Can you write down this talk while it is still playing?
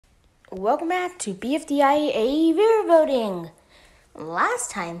Welcome back to BFDIA viewer voting. Last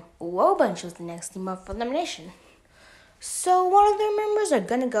time, Wobunch was the next team up for elimination. So one of their members are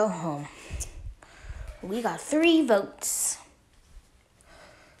gonna go home. We got 3 votes.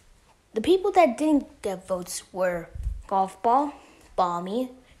 The people that didn't get votes were Golf Ball,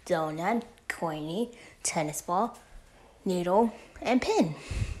 Balmy, Donut, Coiny, Tennis Ball, Needle, and Pin.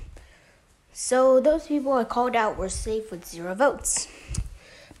 So those people I called out were safe with 0 votes.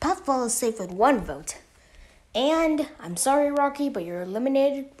 Puffball is safe with 1 vote. And I'm sorry, Rocky, but you're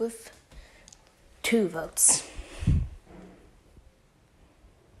eliminated with 2 votes.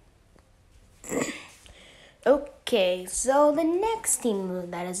 Okay, so the next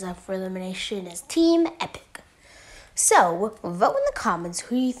team that is up for elimination is Team Epic. So, vote in the comments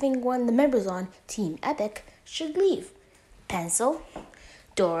who you think one of the members on Team Epic should leave. Pencil,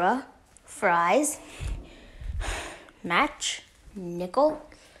 Dora, Fries, Match, Nickel,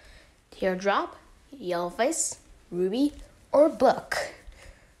 Teardrop, Yellowface, Ruby, or Book.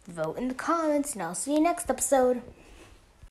 Vote in the comments and I'll see you next episode.